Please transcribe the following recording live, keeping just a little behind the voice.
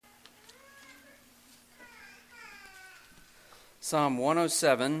Psalm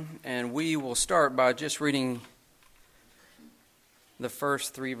 107, and we will start by just reading the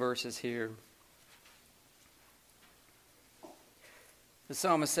first 3 verses here. The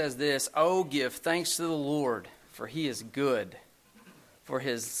psalmist says this, "Oh, give thanks to the Lord, for he is good. For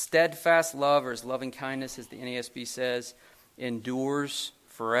his steadfast love," or his loving kindness, as the NASB says, "endures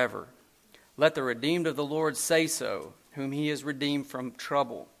forever. Let the redeemed of the Lord say so, whom he has redeemed from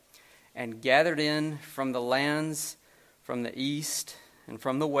trouble, and gathered in from the lands, from the east and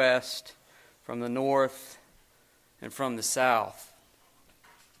from the west, from the north and from the south."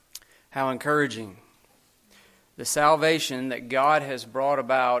 How encouraging. The salvation that God has brought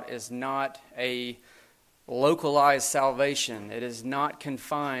about is not a localized salvation. It is not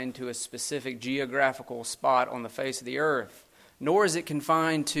confined to a specific geographical spot on the face of the earth, nor is it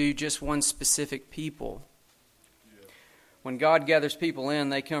confined to just one specific people. When God gathers people in,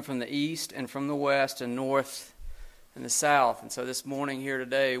 they come from the east and from the west and north and the south. And so this morning here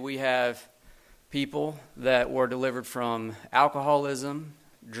today, we have people that were delivered from alcoholism,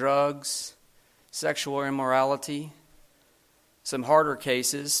 drugs, sexual immorality. Some harder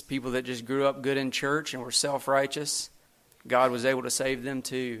cases, people that just grew up good in church and were self-righteous. God was able to save them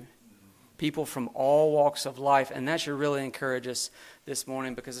too. People from all walks of life. And that should really encourage us this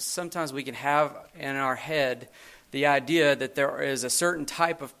morning, because sometimes we can have in our head the idea that there is a certain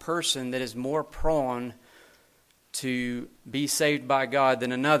type of person that is more prone to be saved by God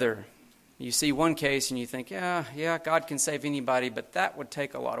than another. You see one case and you think, yeah, God can save anybody, but that would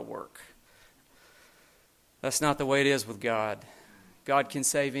take a lot of work. That's not the way it is with God. God can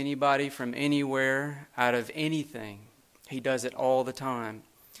save anybody from anywhere, out of anything. He does it all the time.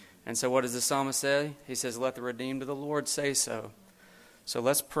 And so what does the psalmist say? He says, "Let the redeemed of the Lord say so." So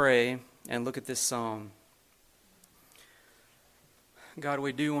let's pray and look at this psalm. God,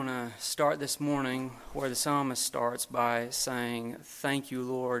 we do want to start this morning where the psalmist starts by saying, "Thank you,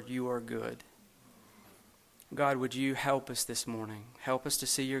 Lord, you are good." God, would you help us this morning? Help us to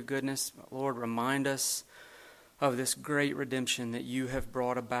see your goodness. Lord, remind us of this great redemption that you have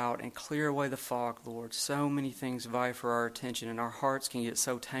brought about, and clear away the fog, Lord. So many things vie for our attention, and our hearts can get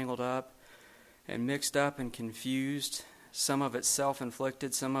so tangled up and mixed up and confused. Some of it's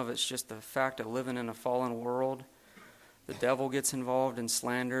self-inflicted, some of it's just the fact of living in a fallen world. The devil gets involved in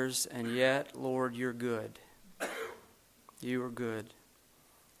slanders, and yet, Lord, you're good. You are good.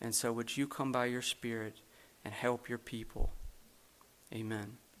 And so would you come by your Spirit and help your people?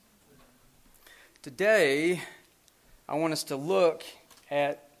 Amen. Today, I want us to look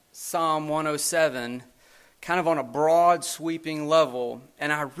at Psalm 107 kind of on a broad, sweeping level.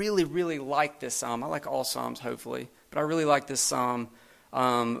 And I really, really like this psalm. I like all psalms, hopefully. But I really like this psalm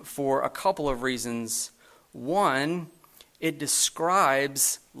for a couple of reasons. One, it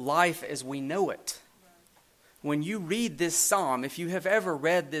describes life as we know it. When you read this psalm, if you have ever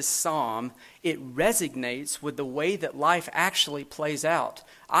read this psalm, it resonates with the way that life actually plays out.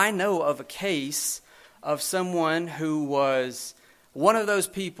 I know of a case of someone who was one of those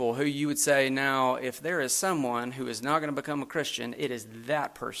people who you would say, now, if there is someone who is not going to become a Christian, it is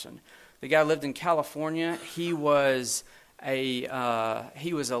that person. The guy lived in California. He was a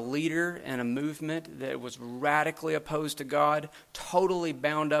leader in a movement that was radically opposed to God, totally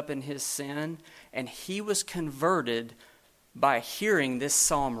bound up in his sin, and he was converted by hearing this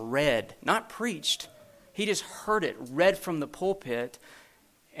psalm read, not preached. He just heard it read from the pulpit,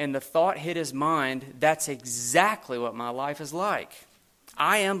 and the thought hit his mind, that's exactly what my life is like.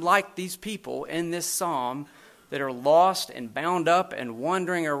 I am like these people in this psalm that are lost and bound up and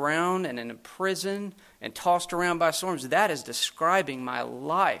wandering around and in prison and tossed around by storms. That is describing my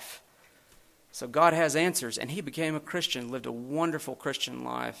life. So God has answers, and he became a Christian, lived a wonderful Christian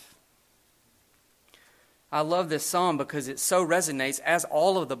life. I love this psalm because it so resonates, as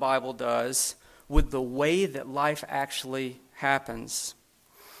all of the Bible does, with the way that life actually happens.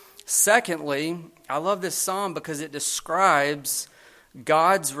 Secondly, I love this psalm because it describes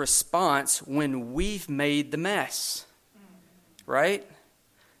God's response when we've made the mess, right?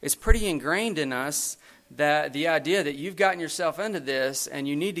 It's pretty ingrained in us that the idea that you've gotten yourself into this and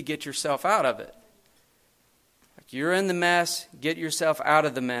you need to get yourself out of it. Like, you're in the mess, get yourself out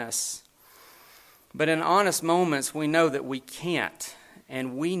of the mess. But in honest moments, we know that we can't,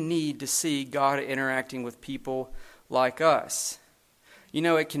 and we need to see God interacting with people like us. You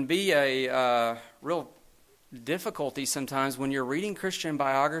know, it can be a real difficulty sometimes when you're reading Christian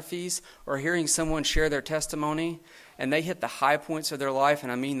biographies or hearing someone share their testimony and they hit the high points of their life,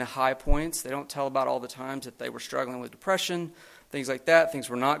 and I mean the high points. They don't tell about all the times that they were struggling with depression, things like that. Things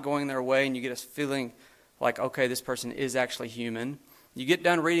were not going their way, and you get a feeling like, okay, this person is actually human. You get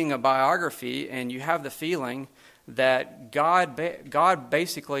done reading a biography and you have the feeling that God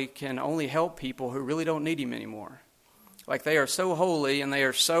basically can only help people who really don't need him anymore. Like they are so holy and they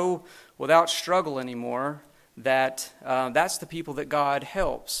are so without struggle anymore that that's the people that God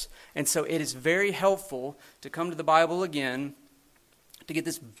helps. And so it is very helpful to come to the Bible again to get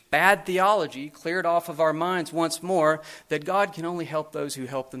this bad theology cleared off of our minds once more, that God can only help those who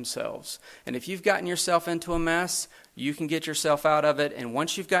help themselves. And if you've gotten yourself into a mess, you can get yourself out of it. And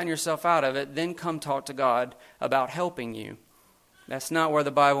once you've gotten yourself out of it, then come talk to God about helping you. That's not where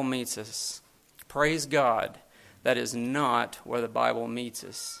the Bible meets us. Praise God. That is not where the Bible meets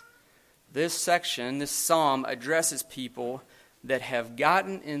us. This section, this psalm, addresses people that have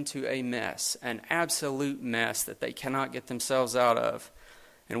gotten into a mess, an absolute mess that they cannot get themselves out of.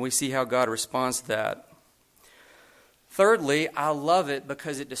 And we see how God responds to that. Thirdly, I love it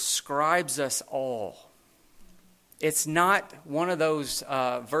because it describes us all. It's not one of those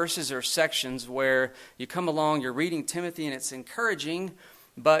verses or sections where you come along, you're reading Timothy and it's encouraging,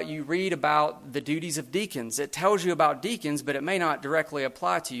 but you read about the duties of deacons. It tells you about deacons, but it may not directly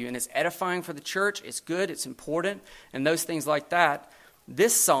apply to you. And it's edifying for the church. It's good. It's important. And those things like that.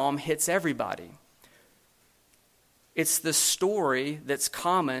 This psalm hits everybody. It's the story that's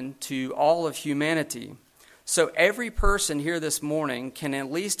common to all of humanity. So every person here this morning can,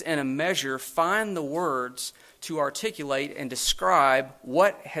 at least in a measure, find the words to articulate and describe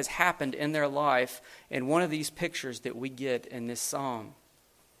what has happened in their life in one of these pictures that we get in this psalm.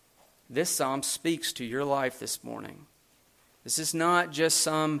 This psalm speaks to your life this morning. This is not just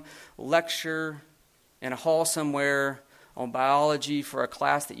some lecture in a hall somewhere on biology for a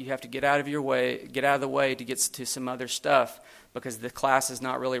class that you have to get out of the way to get to some other stuff because the class is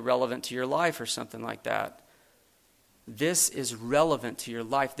not really relevant to your life or something like that. This is relevant to your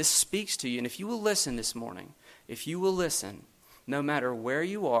life. This speaks to you. And if you will listen this morning, if you will listen, no matter where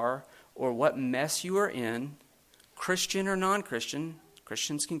you are or what mess you are in, Christian or non-Christian,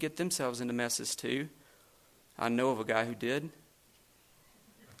 Christians can get themselves into messes too. I know of a guy who did.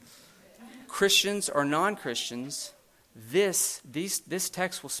 Christians or non-Christians, this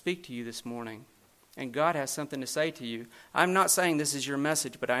text will speak to you this morning. And God has something to say to you. I'm not saying this is your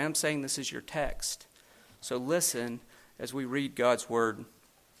message, but I am saying this is your text. So listen as we read God's word.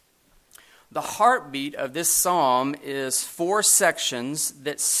 The heartbeat of this psalm is 4 sections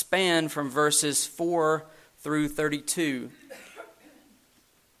that span from verses 4 through 32.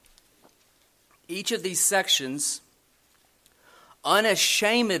 Each of these sections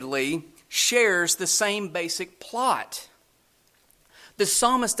unashamedly shares the same basic plot. The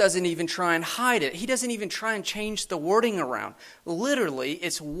psalmist doesn't even try and hide it. He doesn't even try and change the wording around. Literally,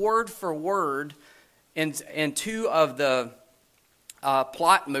 it's word for word in 2 of the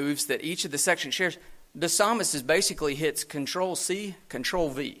plot moves that each of the sections shares. The psalmist is basically hits Control-C,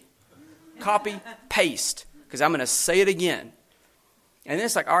 Control-V. Copy, paste, because I'm going to say it again. And then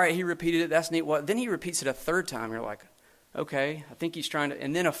it's like, all right, he repeated it. That's neat. Well, then he repeats it a 3rd time. You're like, okay, I think he's trying to.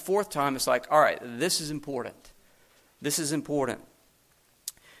 And then a 4th time, it's like, all right, this is important. This is important.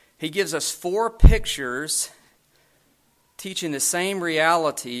 He gives us 4 pictures teaching the same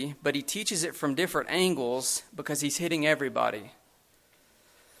reality, but he teaches it from different angles because he's hitting everybody.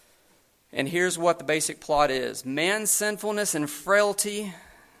 And here's what the basic plot is. Man's sinfulness and frailty,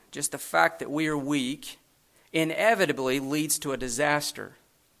 just the fact that we are weak, inevitably leads to a disaster.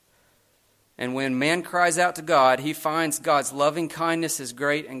 And when man cries out to God, he finds God's loving kindness is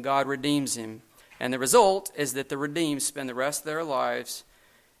great and God redeems him. And the result is that the redeemed spend the rest of their lives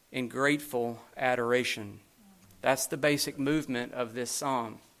in grateful adoration. That's the basic movement of this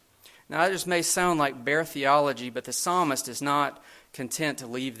psalm. Now, that just may sound like bare theology, but the psalmist is not content to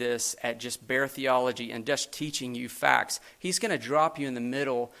leave this at just bare theology and just teaching you facts. He's going to drop you in the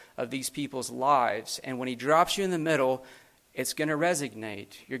middle of these people's lives. And when he drops you in the middle, it's going to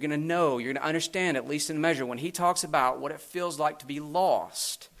resonate. You're going to know, you're going to understand, at least in a measure, when he talks about what it feels like to be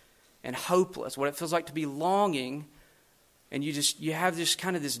lost and hopeless, what it feels like to be longing, and you have this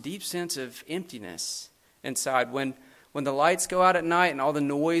kind of this deep sense of emptiness inside. When the lights go out at night and all the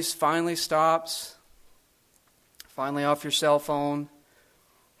noise finally stops, finally off your cell phone,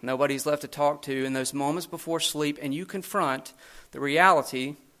 nobody's left to talk to, in those moments before sleep, and you confront the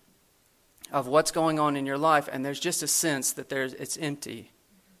reality of what's going on in your life, and there's just a sense that it's empty.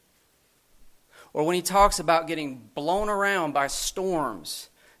 Or when he talks about getting blown around by storms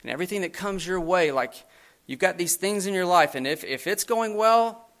and everything that comes your way, like you've got these things in your life, and if it's going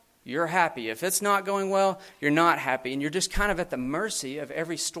well, you're happy. If it's not going well, you're not happy. And you're just kind of at the mercy of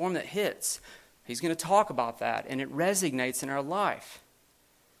every storm that hits. He's going to talk about that, and it resonates in our life.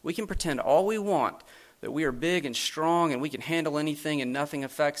 We can pretend all we want that we are big and strong and we can handle anything and nothing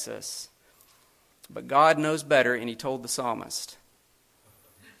affects us. But God knows better, and he told the psalmist.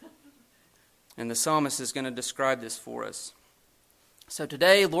 And the psalmist is going to describe this for us. So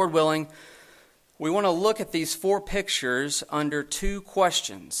today, Lord willing, we want to look at these 4 pictures under 2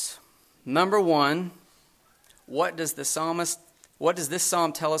 questions. Number 1, what does this psalm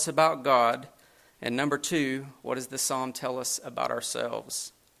tell us about God? And number 2, what does this psalm tell us about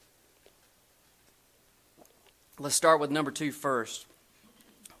ourselves? Let's start with number 2 first.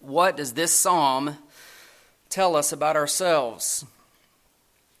 What does this psalm tell us about ourselves?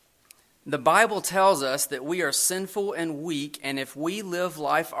 The Bible tells us that we are sinful and weak, and if we live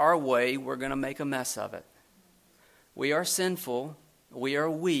life our way, we're going to make a mess of it. We are sinful, we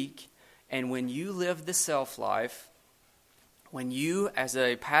are weak, and when you live the self-life, when you, as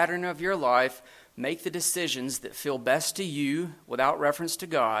a pattern of your life, make the decisions that feel best to you without reference to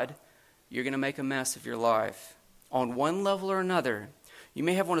God, you're going to make a mess of your life. On one level or another, you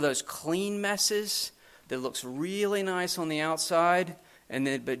may have one of those clean messes that looks really nice on the outside,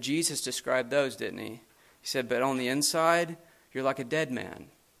 but Jesus described those, didn't he? He said, but on the inside, you're like a dead man.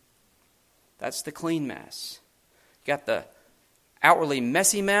 That's the clean mess. You got the outwardly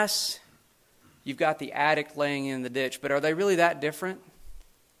messy mess. You've got the addict laying in the ditch. But are they really that different?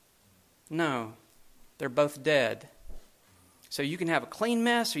 No. They're both dead. So you can have a clean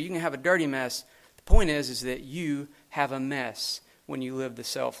mess or you can have a dirty mess. The point is that you have a mess when you live the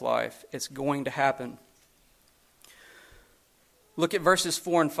self-life. It's going to happen. Look at verses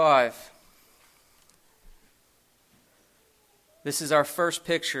 4 and 5. This is our first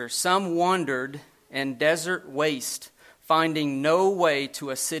picture. Some wandered in desert waste, finding no way to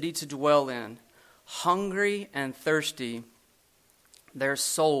a city to dwell in. Hungry and thirsty, their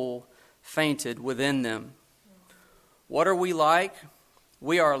soul fainted within them. What are we like?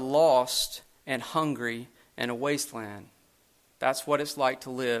 We are lost and hungry in a wasteland. That's what it's like to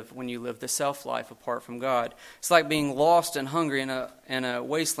live when you live the self-life apart from God. It's like being lost and hungry in a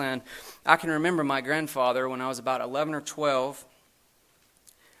wasteland. I can remember my grandfather when I was about 11 or 12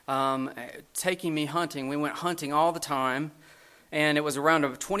 taking me hunting. We went hunting all the time, and it was around a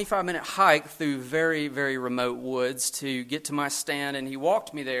 25-minute hike through very, very remote woods to get to my stand, and he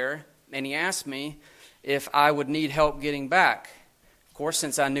walked me there, and he asked me if I would need help getting back. Of course,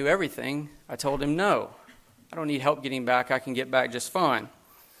 since I knew everything, I told him no. I don't need help getting back. I can get back just fine.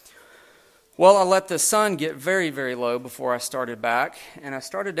 Well, I let the sun get very, very low before I started back, and I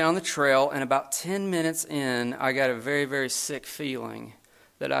started down the trail, and about 10 minutes in, I got a very, very sick feeling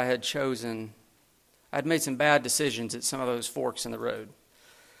that I had made some bad decisions at some of those forks in the road.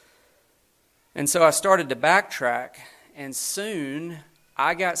 And so I started to backtrack, and soon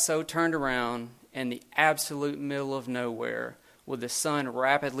I got so turned around in the absolute middle of nowhere with the sun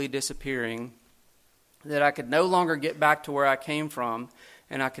rapidly disappearing that I could no longer get back to where I came from,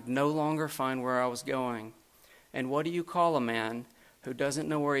 and I could no longer find where I was going. And what do you call a man who doesn't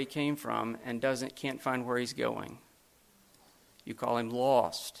know where he came from and can't find where he's going? You call him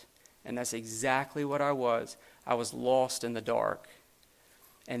lost. And that's exactly what I was. I was lost in the dark.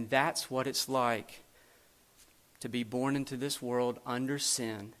 And that's what it's like to be born into this world under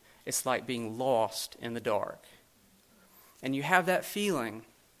sin. It's like being lost in the dark. And you have that feeling.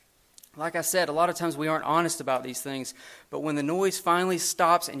 Like I said, a lot of times we aren't honest about these things, but when the noise finally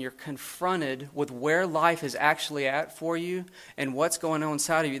stops and you're confronted with where life is actually at for you and what's going on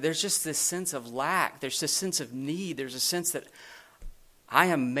inside of you, there's just this sense of lack. There's this sense of need. There's a sense that I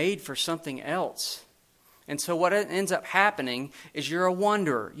am made for something else. And so what ends up happening is you're a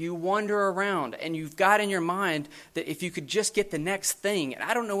wanderer. You wander around, and you've got in your mind that if you could just get the next thing, and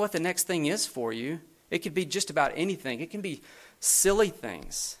I don't know what the next thing is for you. It could be just about anything. It can be silly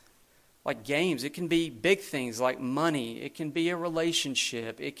things like games. It can be big things like money. It can be a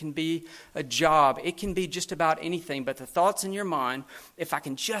relationship. It can be a job. It can be just about anything. But the thoughts in your mind, if I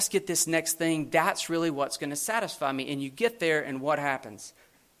can just get this next thing, that's really what's going to satisfy me. And you get there, and what happens?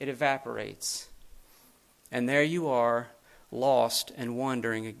 It evaporates. And there you are, lost and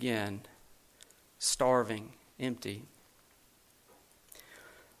wandering again, starving, empty.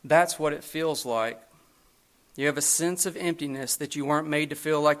 That's what it feels like. You have a sense of emptiness that you weren't made to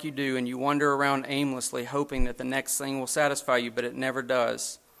feel like you do, and you wander around aimlessly, hoping that the next thing will satisfy you, but it never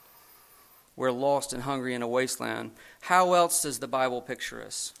does. We're lost and hungry in a wasteland. How else does the Bible picture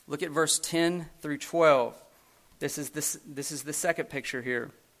us? Look at verse 10 through 12. This is the second picture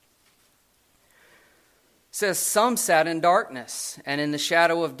here. It says, some sat in darkness and in the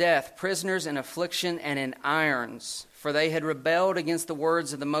shadow of death, prisoners in affliction and in irons, for they had rebelled against the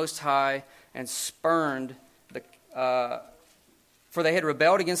words of the Most High and spurned for they had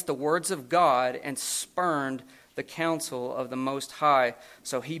rebelled against the words of God and spurned the counsel of the Most High.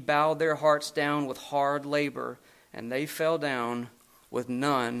 So he bowed their hearts down with hard labor, and they fell down with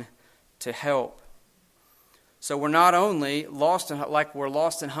none to help. So we're not only lost like we're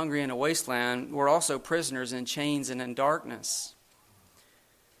lost and hungry in a wasteland, we're also prisoners in chains and in darkness.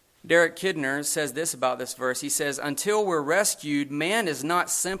 Derek Kidner says this about this verse. He says, until we're rescued, man is not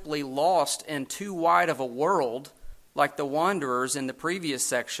simply lost in too wide of a world, like the wanderers in the previous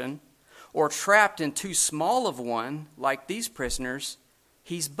section, or trapped in too small of one, like these prisoners.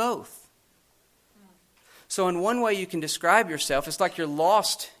 He's both. So in one way you can describe yourself, it's like you're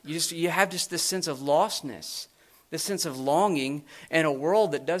lost. You have just this sense of lostness, this sense of longing in a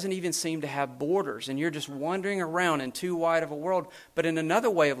world that doesn't even seem to have borders, and you're just wandering around in too wide of a world. But in another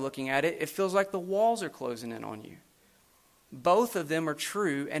way of looking at it, it feels like the walls are closing in on you. Both of them are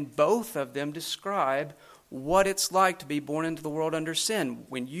true, and both of them describe what it's like to be born into the world under sin.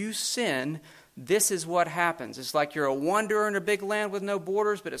 When you sin, this is what happens. It's like you're a wanderer in a big land with no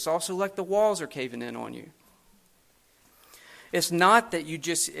borders, but it's also like the walls are caving in on you. It's not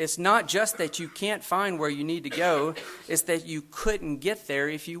just that you can't find where you need to go. It's that you couldn't get there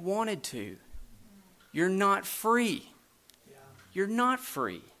if you wanted to. You're not free. You're not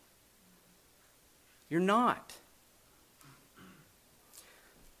free. You're not.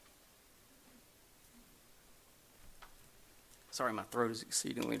 Sorry, my throat is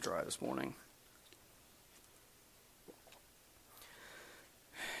exceedingly dry this morning.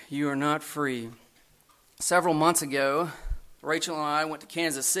 You are not free. Several months ago, Rachel and I went to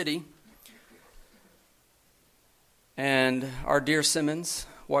Kansas City, and our dear Simmons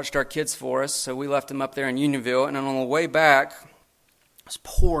watched our kids for us, so we left them up there in Unionville, and on the way back, it was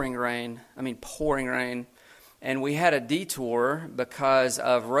pouring rain, and we had a detour because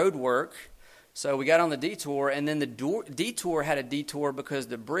of road work. So we got on the detour, and then the detour had a detour because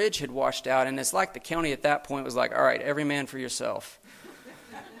the bridge had washed out, and it's like the county at that point was like, all right, every man for yourself.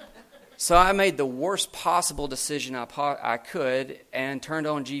 So I made the worst possible decision I could and turned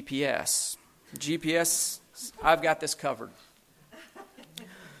on GPS. GPS, I've got this covered.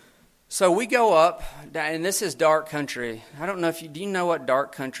 So we go up, and this is dark country. I don't know if do you know what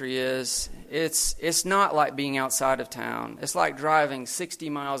dark country is? It's not like being outside of town. It's like driving 60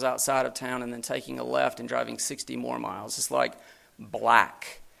 miles outside of town and then taking a left and driving 60 more miles. It's like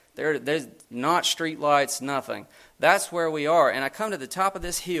black. There's not street lights, nothing. That's where we are. And I come to the top of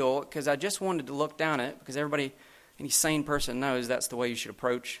this hill because I just wanted to look down it, because any sane person knows that's the way you should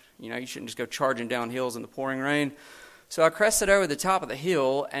approach. You shouldn't just go charging down hills in the pouring rain. So I crested over the top of the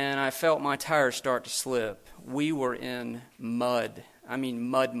hill, and I felt my tires start to slip. We were in mud. I mean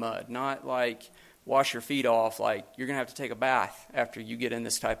mud, not like wash your feet off, like you're going to have to take a bath after you get in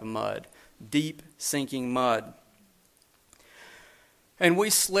this type of mud. Deep, sinking mud. And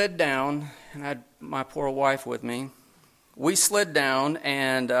we slid down, and I had my poor wife with me. We slid down,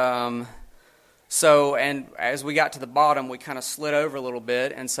 and as we got to the bottom, we kind of slid over a little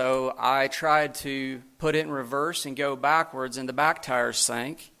bit, and so I tried to put it in reverse and go backwards, and the back tires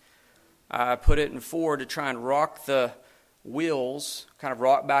sank. I put it in forward to try and rock the wheels, kind of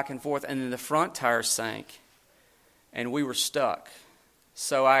rock back and forth, and then the front tires sank, and we were stuck.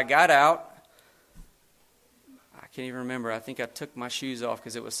 So I got out. I can't even remember. I think I took my shoes off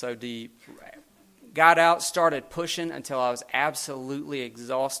because it was so deep. Got out, started pushing until I was absolutely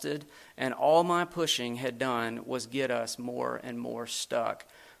exhausted, and all my pushing had done was get us more and more stuck,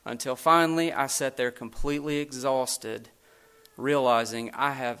 until finally I sat there completely exhausted, realizing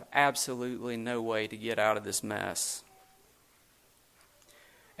I have absolutely no way to get out of this mess.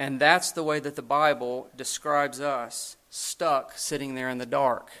 And that's the way that the Bible describes us, stuck sitting there in the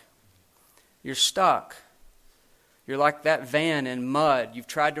dark. You're stuck. You're like that van in mud. You've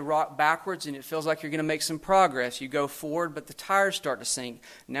tried to rock backwards and it feels like you're going to make some progress. You go forward, but the tires start to sink.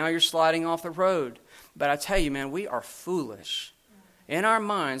 Now you're sliding off the road. But I tell you, man, we are foolish. In our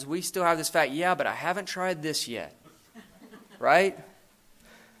minds, we still have this fact, yeah, but I haven't tried this yet. Right?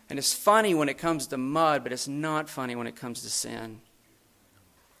 And it's funny when it comes to mud, but it's not funny when it comes to sin.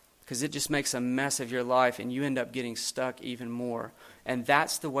 Because it just makes a mess of your life and you end up getting stuck even more. And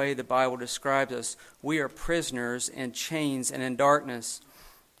that's the way the Bible describes us. We are prisoners in chains and in darkness.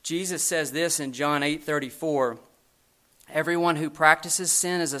 Jesus says this in John 8:34. Everyone who practices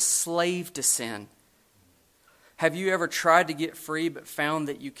sin is a slave to sin. Have you ever tried to get free but found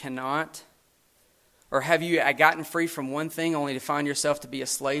that you cannot? Or have you gotten free from one thing only to find yourself to be a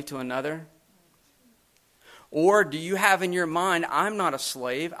slave to another? Or do you have in your mind, I'm not a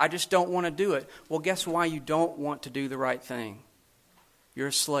slave, I just don't want to do it? Well, guess why you don't want to do the right thing? You're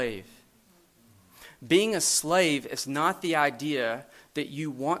a slave. Being a slave is not the idea that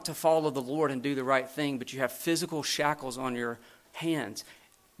you want to follow the Lord and do the right thing, but you have physical shackles on your hands.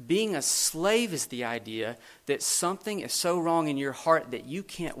 Being a slave is the idea that something is so wrong in your heart that you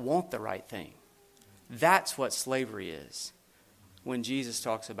can't want the right thing. That's what slavery is when Jesus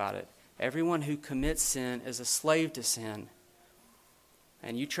talks about it. Everyone who commits sin is a slave to sin.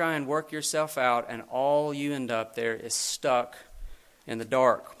 And you try and work yourself out, and all you end up there is stuck in the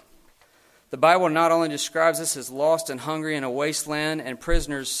dark. The Bible not only describes us as lost and hungry in a wasteland and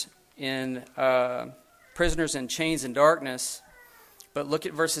prisoners in chains and darkness, but look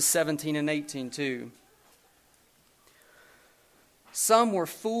at verses 17 and 18 too. Some were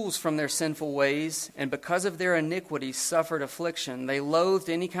fools from their sinful ways, and because of their iniquity suffered affliction. They loathed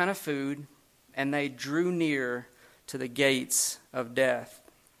any kind of food, and they drew near to the gates of death.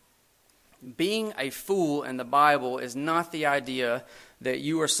 Being a fool in the Bible is not the idea that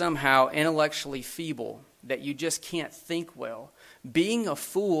you are somehow intellectually feeble, that you just can't think well. Being a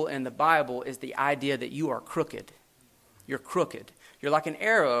fool in the Bible is the idea that you are crooked. You're crooked. You're like an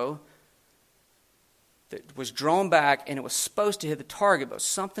arrow that was drawn back and it was supposed to hit the target, but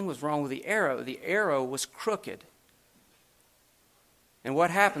something was wrong with the arrow. The arrow was crooked. And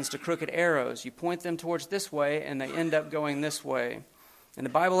what happens to crooked arrows? You point them towards this way and they end up going this way. And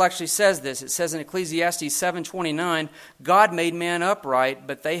the Bible actually says this. It says in Ecclesiastes 7:29, God made man upright,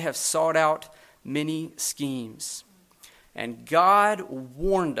 but they have sought out many schemes. And God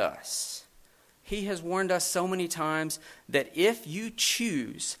warned us. He has warned us so many times that if you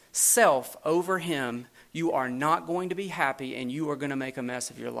choose self over Him, you are not going to be happy and you are going to make a mess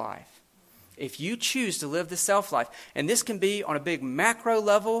of your life. If you choose to live the self-life, and this can be on a big macro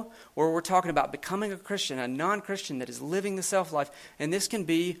level where we're talking about becoming a Christian, a non-Christian that is living the self-life, and this can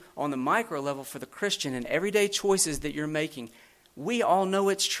be on the micro level for the Christian and everyday choices that you're making. We all know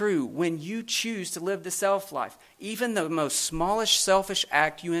it's true. When you choose to live the self-life, even the most smallish selfish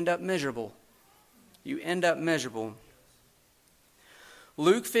act, you end up miserable. You end up miserable.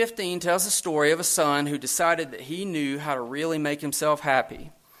 Luke 15 tells the story of a son who decided that he knew how to really make himself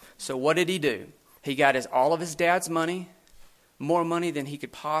happy. So what did he do? He got all of his dad's money, more money than he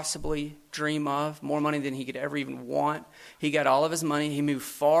could possibly dream of, more money than he could ever even want. He got all of his money. He moved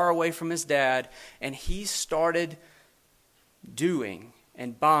far away from his dad, and he started doing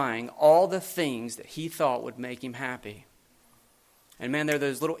and buying all the things that he thought would make him happy. And man, they're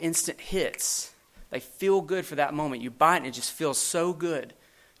those little instant hits. They feel good for that moment. You buy it and it just feels so good.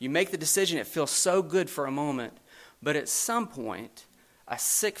 You make the decision, it feels so good for a moment. But at some point, a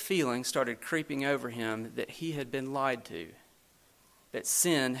sick feeling started creeping over him that he had been lied to, that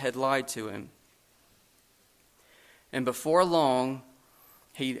sin had lied to him. And before long,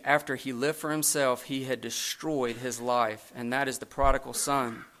 after he lived for himself, he had destroyed his life, and that is the prodigal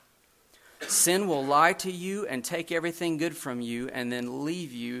son. Sin will lie to you and take everything good from you and then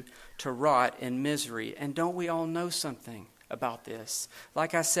leave you to rot in misery. And don't we all know something about this?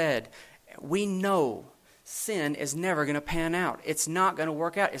 Like I said, we know sin is never going to pan out. It's not going to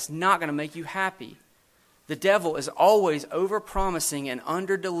work out. It's not going to make you happy. The devil is always over-promising and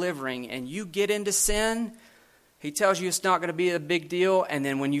under-delivering, and you get into sin, he tells you it's not going to be a big deal, and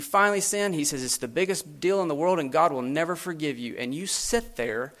then when you finally sin, he says it's the biggest deal in the world and God will never forgive you. And you sit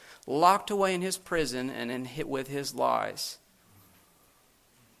there locked away in his prison and hit with his lies.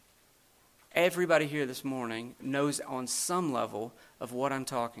 Everybody here this morning knows on some level of what I'm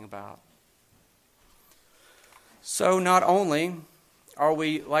talking about. So not only are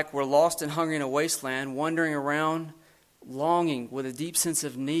we like we're lost and hungry in a wasteland, wandering around, longing with a deep sense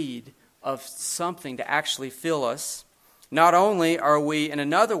of need of something to actually fill us, not only are we in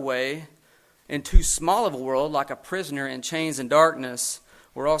another way in too small of a world, like a prisoner in chains and darkness,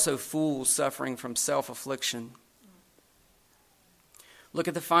 we're also fools suffering from self-affliction. Look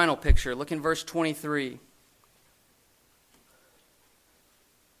at the final picture. Look in verse 23.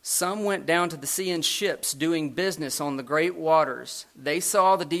 Some went down to the sea in ships, doing business on the great waters. They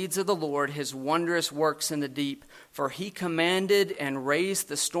saw the deeds of the Lord, his wondrous works in the deep. For he commanded and raised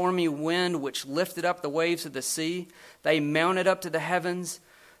the stormy wind, which lifted up the waves of the sea. They mounted up to the heavens.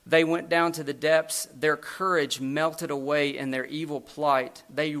 They went down to the depths. Their courage melted away in their evil plight.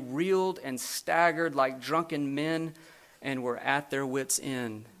 They reeled and staggered like drunken men and were at their wits'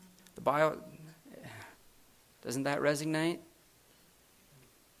 end. The Bible, doesn't that resonate?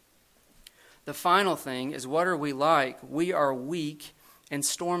 The final thing is, what are we like? We are weak and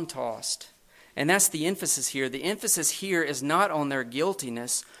storm-tossed. And that's the emphasis here. The emphasis here is not on their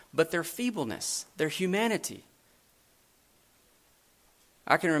guiltiness, but their feebleness, their humanity.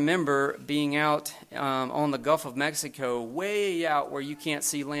 I can remember being out on the Gulf of Mexico, way out where you can't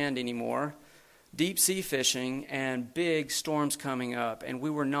see land anymore, deep sea fishing and big storms coming up. And we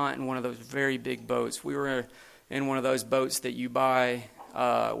were not in one of those very big boats. We were in one of those boats that you buy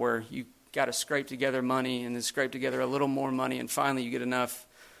where you got to scrape together money and then scrape together a little more money, and finally you get enough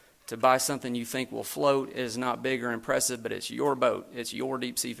to buy something you think will float. It is not big or impressive, but it's your boat. It's your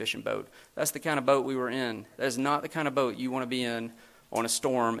deep sea fishing boat. That's the kind of boat we were in. That is not the kind of boat you want to be in on a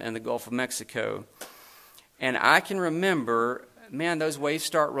storm in the Gulf of Mexico. And I can remember, man, those waves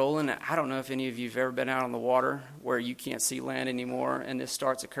start rolling. I don't know if any of you have ever been out on the water where you can't see land anymore and this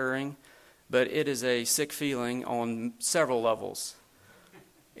starts occurring, but it is a sick feeling on several levels.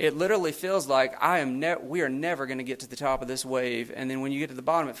 It literally feels like we are never going to get to the top of this wave. And then when you get to the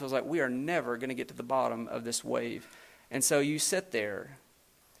bottom, it feels like we are never going to get to the bottom of this wave. And so you sit there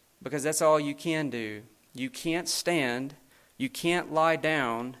because that's all you can do. You can't stand. You can't lie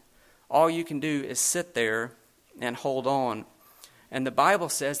down. All you can do is sit there and hold on. And the Bible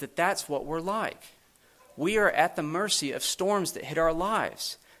says that that's what we're like. We are at the mercy of storms that hit our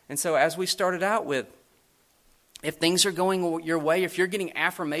lives. And so as we started out with, if things are going your way, if you're getting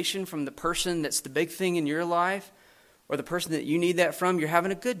affirmation from the person that's the big thing in your life, or the person that you need that from, you're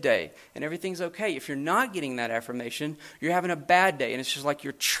having a good day and everything's okay. If you're not getting that affirmation, you're having a bad day and it's just like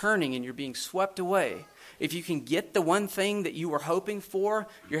you're churning and you're being swept away. If you can get the one thing that you were hoping for,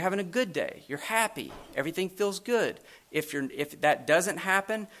 you're having a good day. You're happy. Everything feels good. If that doesn't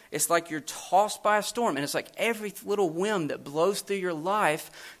happen, it's like you're tossed by a storm. And it's like every little whim that blows through your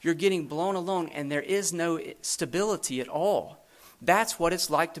life, you're getting blown along and there is no stability at all. That's what it's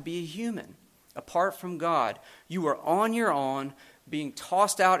like to be a human. Apart from God, you are on your own, being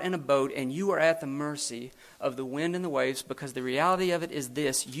tossed out in a boat, and you are at the mercy of the wind and the waves, because the reality of it is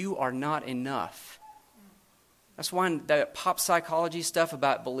this: you are not enough. That's why that pop psychology stuff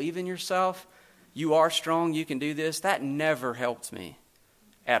about believe in yourself, you are strong, you can do this, that never helped me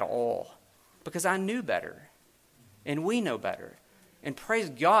at all, because I knew better, and we know better. And praise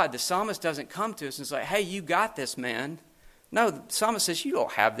God, the psalmist doesn't come to us and say, hey, you got this, man. No, the psalmist says, you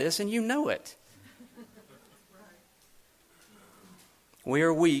don't have this, and you know it. We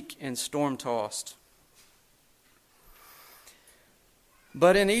are weak and storm-tossed.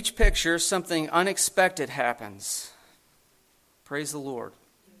 But in each picture, something unexpected happens. Praise the Lord.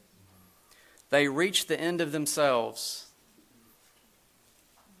 They reach the end of themselves.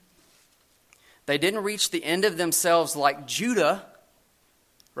 They didn't reach the end of themselves like Judah,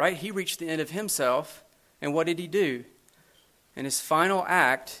 right? He reached the end of himself. And what did he do? In his final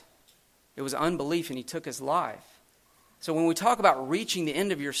act, it was unbelief, and he took his life. So when we talk about reaching the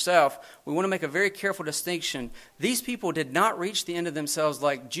end of yourself, we want to make a very careful distinction. These people did not reach the end of themselves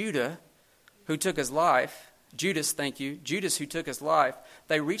like Judah, who took his life. Judas, thank you. Judas, who took his life.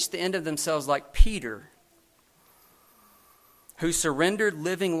 They reached the end of themselves like Peter, who surrendered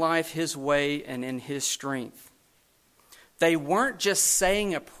living life his way and in his strength. They weren't just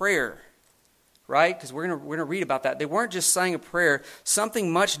saying a prayer, right? Because we're going to read about that. They weren't just saying a prayer.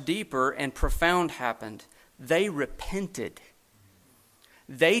 Something much deeper and profound happened. They repented.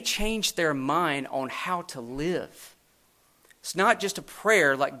 They changed their mind on how to live. It's not just a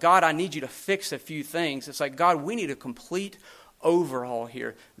prayer like, God, I need you to fix a few things. It's like, God, we need a complete overhaul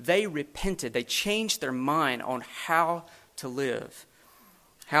here. They repented. They changed their mind on how to live.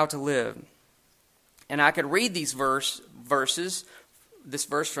 How to live. And I could read these verses, this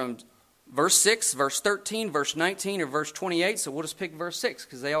verse from verse 6, verse 13, verse 19, or verse 28. So we'll just pick verse 6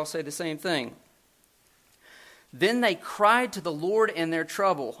 because they all say the same thing. Then they cried to the Lord in their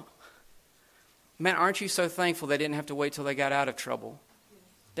trouble. Man, aren't you so thankful they didn't have to wait till they got out of trouble?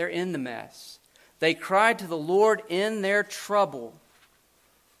 They're in the mess. They cried to the Lord in their trouble,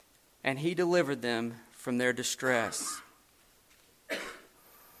 and he delivered them from their distress.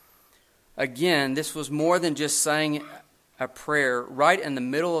 Again, this was more than just saying a prayer. Right in the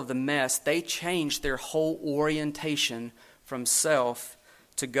middle of the mess, they changed their whole orientation from self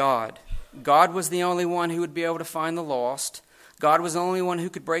to God. God was the only one who would be able to find the lost. God was the only one who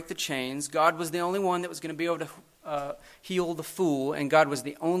could break the chains. God was the only one that was going to be able to heal the fool. And God was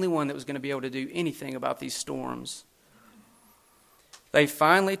the only one that was going to be able to do anything about these storms. They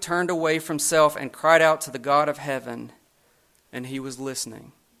finally turned away from self and cried out to the God of heaven, and he was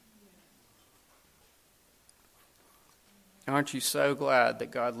listening. Aren't you so glad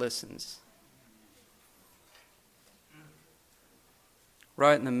that God listens?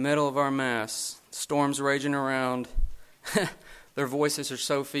 Right in the middle of our mess, storms raging around. Their voices are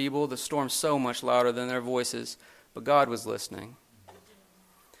so feeble, the storm's so much louder than their voices, but God was listening.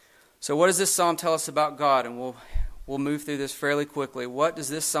 So what does this psalm tell us about God? And We'll move through this fairly quickly. What does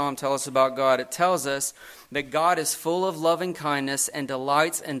this psalm tell us about God? It tells us that God is full of loving kindness and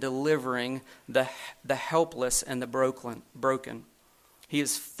delights in delivering the helpless and the broken. He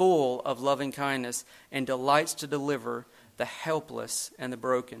is full of loving kindness and delights to deliver the helpless and the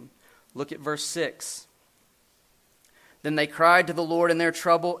broken. Look at verse 6. Then they cried to the Lord in their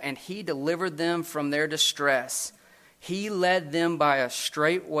trouble, and He delivered them from their distress. He led them by a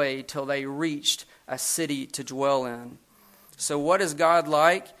straight way till they reached a city to dwell in. So what is God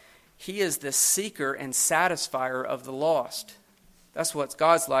like? He is the seeker and satisfier of the lost. That's what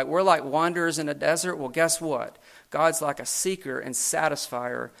God's like. We're like wanderers in a desert. Well, guess what? God's like a seeker and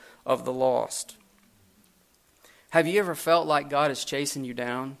satisfier of the lost. Have you ever felt like God is chasing you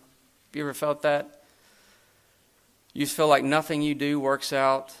down? Have you ever felt that? You feel like nothing you do works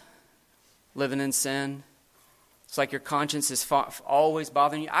out, living in sin. It's like your conscience is always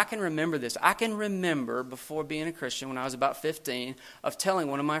bothering you. I can remember this. I can remember before being a Christian when I was about 15 of telling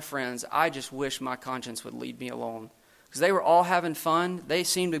one of my friends, I just wish my conscience would leave me alone. Because they were all having fun. They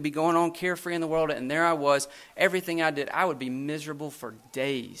seemed to be going on carefree in the world. And there I was. Everything I did, I would be miserable for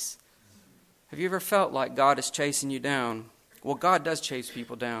days. Have you ever felt like God is chasing you down? Well, God does chase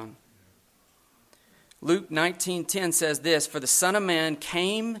people down. Luke 19:10 says this, "For the Son of Man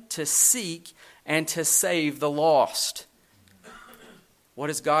came to seek and to save the lost."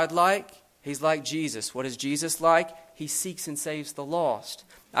 What is God like? He's like Jesus. What is Jesus like? He seeks and saves the lost.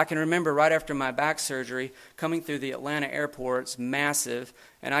 I can remember right after my back surgery, coming through the Atlanta airport. It's massive,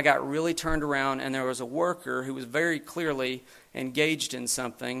 and I got really turned around, and there was a worker who was very clearly engaged in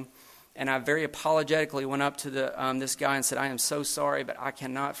something, and I very apologetically went up to this guy and said, "I am so sorry, but I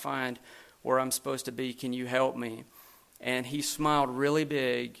cannot find where I'm supposed to be. Can you help me?" And he smiled really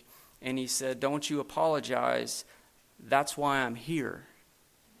big, and he said, "Don't you apologize. That's why I'm here.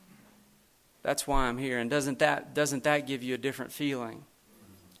 That's why I'm here." And doesn't that give you a different feeling?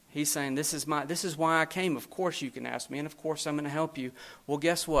 He's saying, this is why I came. Of course you can ask me, and of course I'm going to help you. Well,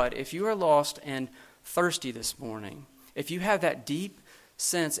 guess what? If you are lost and thirsty this morning, if you have that deep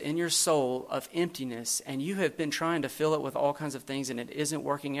sense in your soul of emptiness and you have been trying to fill it with all kinds of things and it isn't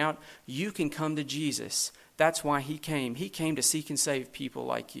working out, you can come to Jesus. That's why He came. He came to seek and save people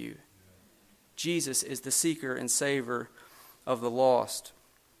like you. Jesus is the seeker and saver of the lost.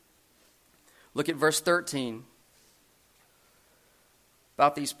 Look at verse 13.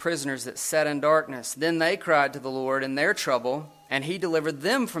 About these prisoners that sat in darkness. "Then they cried to the Lord in their trouble, and He delivered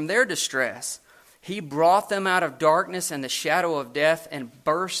them from their distress. He brought them out of darkness and the shadow of death and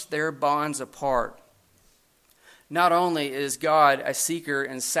burst their bonds apart." Not only is God a seeker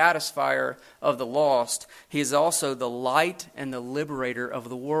and satisfier of the lost, He is also the light and the liberator of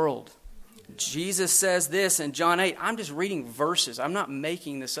the world. Jesus says this in John 8. I'm just reading verses. I'm not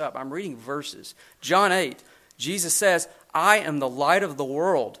making this up. I'm reading verses. John 8, Jesus says, "I am the light of the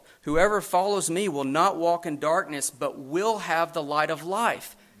world. Whoever follows me will not walk in darkness, but will have the light of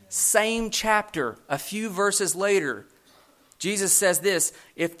life." Same chapter, a few verses later, Jesus says this,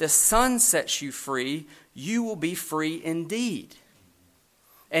 "If the Son sets you free, you will be free indeed."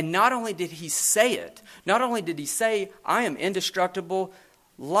 And not only did He say it, not only did He say, "I am indestructible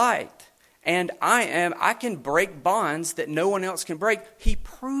light, and I can break bonds that no one else can break." He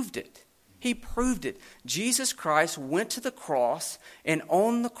proved it. He proved it. Jesus Christ went to the cross, and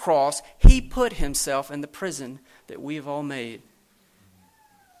on the cross, He put Himself in the prison that we have all made.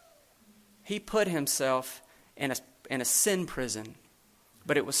 He put Himself in a sin prison,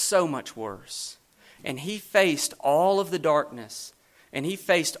 but it was so much worse. And He faced all of the darkness, and He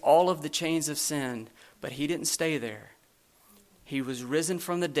faced all of the chains of sin, but He didn't stay there. He was risen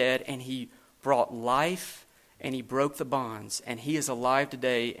from the dead, and He brought life, and He broke the bonds, and He is alive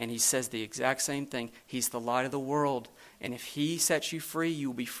today, and He says the exact same thing. He's the light of the world, and if He sets you free, you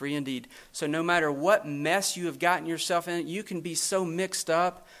will be free indeed. So no matter what mess you have gotten yourself in, you can be so mixed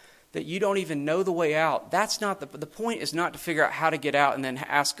up that you don't even know the way out. That's not the point is not to figure out how to get out and then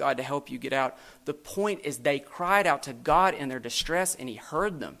ask God to help you get out. The point is they cried out to God in their distress, and He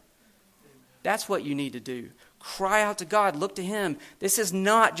heard them. That's what you need to do. Cry out to God. Look to Him. This is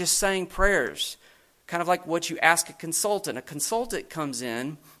not just saying prayers. Kind of like what you ask a consultant. A consultant comes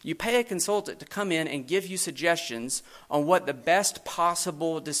in. You pay a consultant to come in and give you suggestions on what the best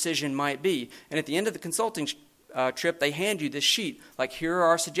possible decision might be. And at the end of the consulting trip, they hand you this sheet. Like, here are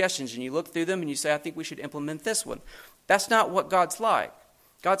our suggestions. And you look through them and you say, "I think we should implement this one." That's not what God's like.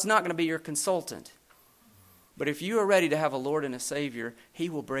 God's not going to be your consultant. But if you are ready to have a Lord and a Savior, He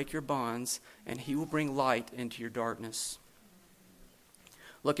will break your bonds and He will bring light into your darkness.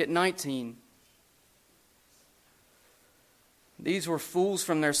 Look at 19. "These were fools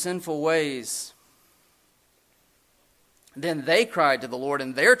from their sinful ways." Then they cried to the Lord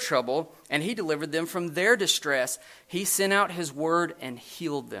in their trouble, and he delivered them from their distress. He sent out his word and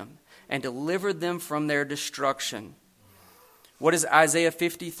healed them, and delivered them from their destruction. What does Isaiah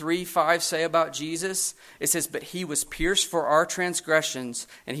 53:5 say about Jesus? It says, "But he was pierced for our transgressions,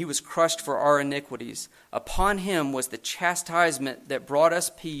 and he was crushed for our iniquities. Upon him was the chastisement that brought us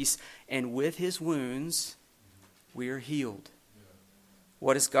peace, and with his wounds we are healed."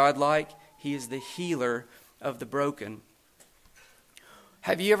 What is God like? He is the healer of the broken.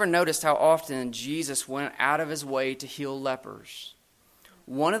 Have you ever noticed how often Jesus went out of his way to heal lepers?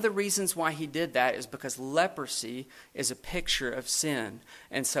 One of the reasons why he did that is because leprosy is a picture of sin.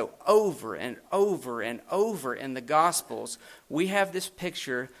 And so over and over and over in the Gospels, we have this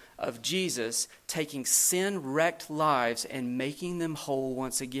picture of Jesus taking sin-wrecked lives and making them whole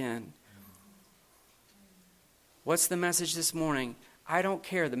once again. What's the message this morning? I don't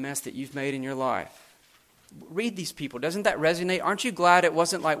care the mess that you've made in your life. Read these people. Doesn't that resonate? Aren't you glad it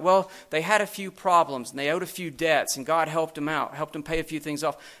wasn't like, well, they had a few problems and they owed a few debts and God helped them out, helped them pay a few things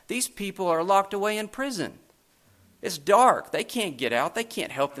off. These people are locked away in prison. It's dark. They can't get out. They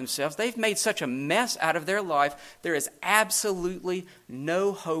can't help themselves. They've made such a mess out of their life. There is absolutely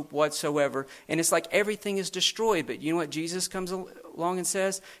no hope whatsoever. And it's like everything is destroyed. But you know what Jesus comes along and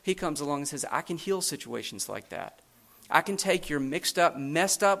says? He comes along and says, I can heal situations like that. I can take your mixed up,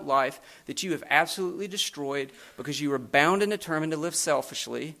 messed up life that you have absolutely destroyed because you were bound and determined to live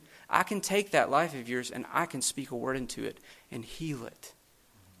selfishly. I can take that life of yours and I can speak a word into it and heal it.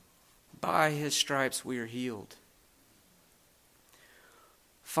 By his stripes we are healed.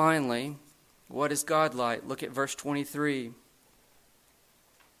 Finally, what is God like? Look at verse 23.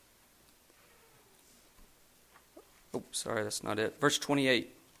 Oh, sorry, that's not it. Verse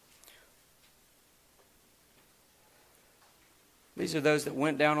 28. These are those that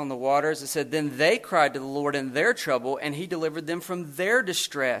went down on the waters. It said, then they cried to the Lord in their trouble, and he delivered them from their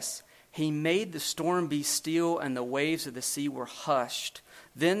distress. He made the storm be still, and the waves of the sea were hushed.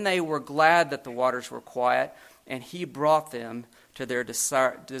 Then they were glad that the waters were quiet, and he brought them to their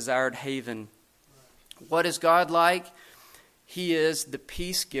desired haven. What is God like? He is the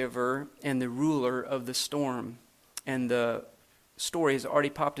peace giver and the ruler of the storm. And the story has already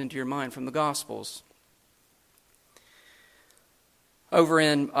popped into your mind from the Gospels. Over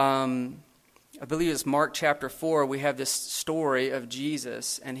in, I believe it's Mark chapter 4, we have this story of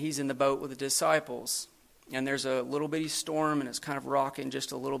Jesus, and he's in the boat with the disciples. And there's a little bitty storm, and it's kind of rocking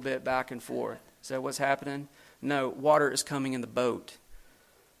just a little bit back and forth. Is that what's happening? No, water is coming in the boat.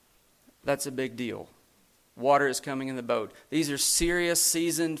 That's a big deal. Water is coming in the boat. These are serious,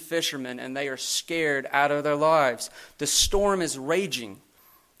 seasoned fishermen, and they are scared out of their lives. The storm is raging.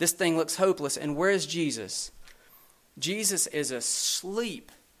 This thing looks hopeless. And where is Jesus? Jesus is asleep.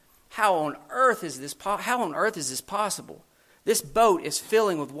 How on earth is this possible? This boat is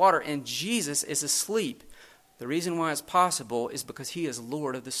filling with water and Jesus is asleep. The reason why it's possible is because he is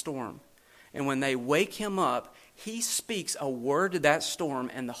Lord of the storm. And when they wake him up, he speaks a word to that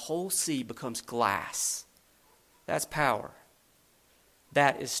storm and the whole sea becomes glass. That's power.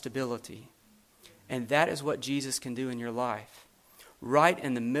 That is stability. And that is what Jesus can do in your life. Right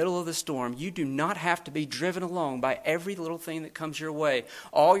in the middle of the storm, you do not have to be driven along by every little thing that comes your way.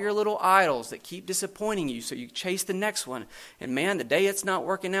 All your little idols that keep disappointing you, so you chase the next one. And man, the day it's not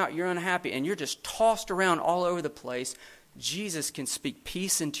working out, you're unhappy, and you're just tossed around all over the place. Jesus can speak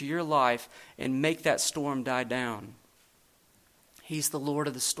peace into your life and make that storm die down. He's the Lord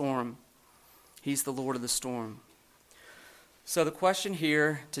of the storm. He's the Lord of the storm. So the question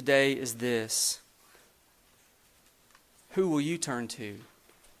here today is this. Who will you turn to?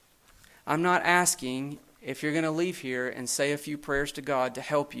 I'm not asking if you're going to leave here and say a few prayers to God to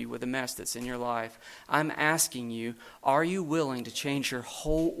help you with the mess that's in your life. I'm asking you, are you willing to change your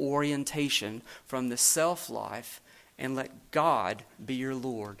whole orientation from the self-life and let God be your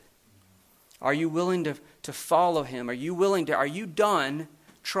Lord? Are you willing to follow him? Are you done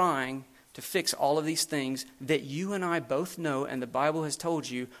trying to fix all of these things that you and I both know and the Bible has told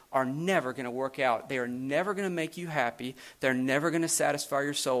you are never going to work out? They are never going to make you happy. They're never going to satisfy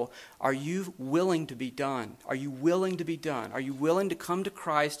your soul. Are you willing to be done? Are you willing to be done? Are you willing to come to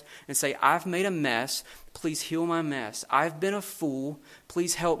Christ and say, I've made a mess. Please heal my mess. I've been a fool.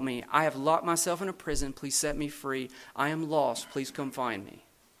 Please help me. I have locked myself in a prison. Please set me free. I am lost. Please come find me.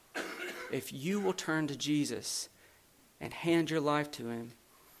 If you will turn to Jesus and hand your life to him,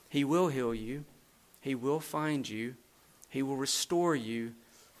 he will heal you, he will find you, he will restore you,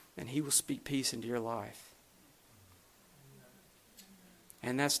 and he will speak peace into your life.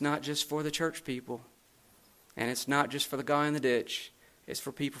 And that's not just for the church people, and it's not just for the guy in the ditch. It's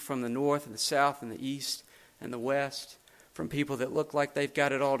for people from the north and the south and the east and the west, from people that look like they've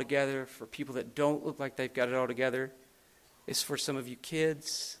got it all together, for people that don't look like they've got it all together. It's for some of you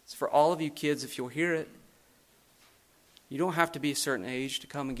kids. It's for all of you kids if you'll hear it. You don't have to be a certain age to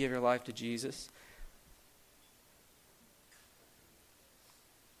come and give your life to Jesus.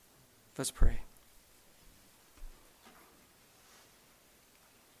 Let's pray.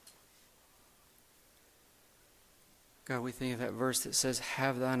 God, we think of that verse that says,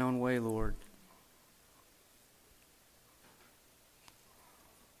 have thine own way, Lord.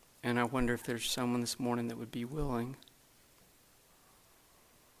 And I wonder if there's someone this morning that would be willing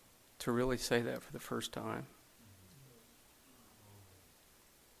to really say that for the first time.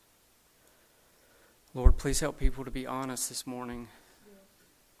 Lord, please help people to be honest this morning.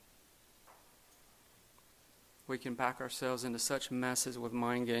 We can back ourselves into such messes with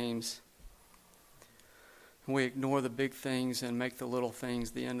mind games. We ignore the big things and make the little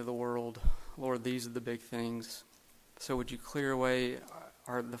things the end of the world. Lord, these are the big things. So would you clear away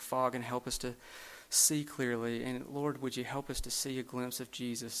the fog and help us to see clearly? And Lord, would you help us to see a glimpse of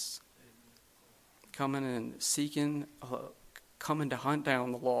Jesus coming and seeking, coming to hunt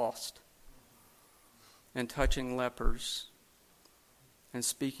down the lost and touching lepers and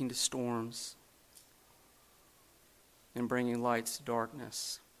speaking to storms and bringing lights to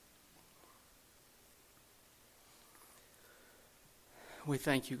darkness. We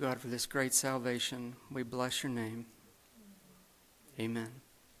thank you, God, for this great salvation. We bless your name. Amen.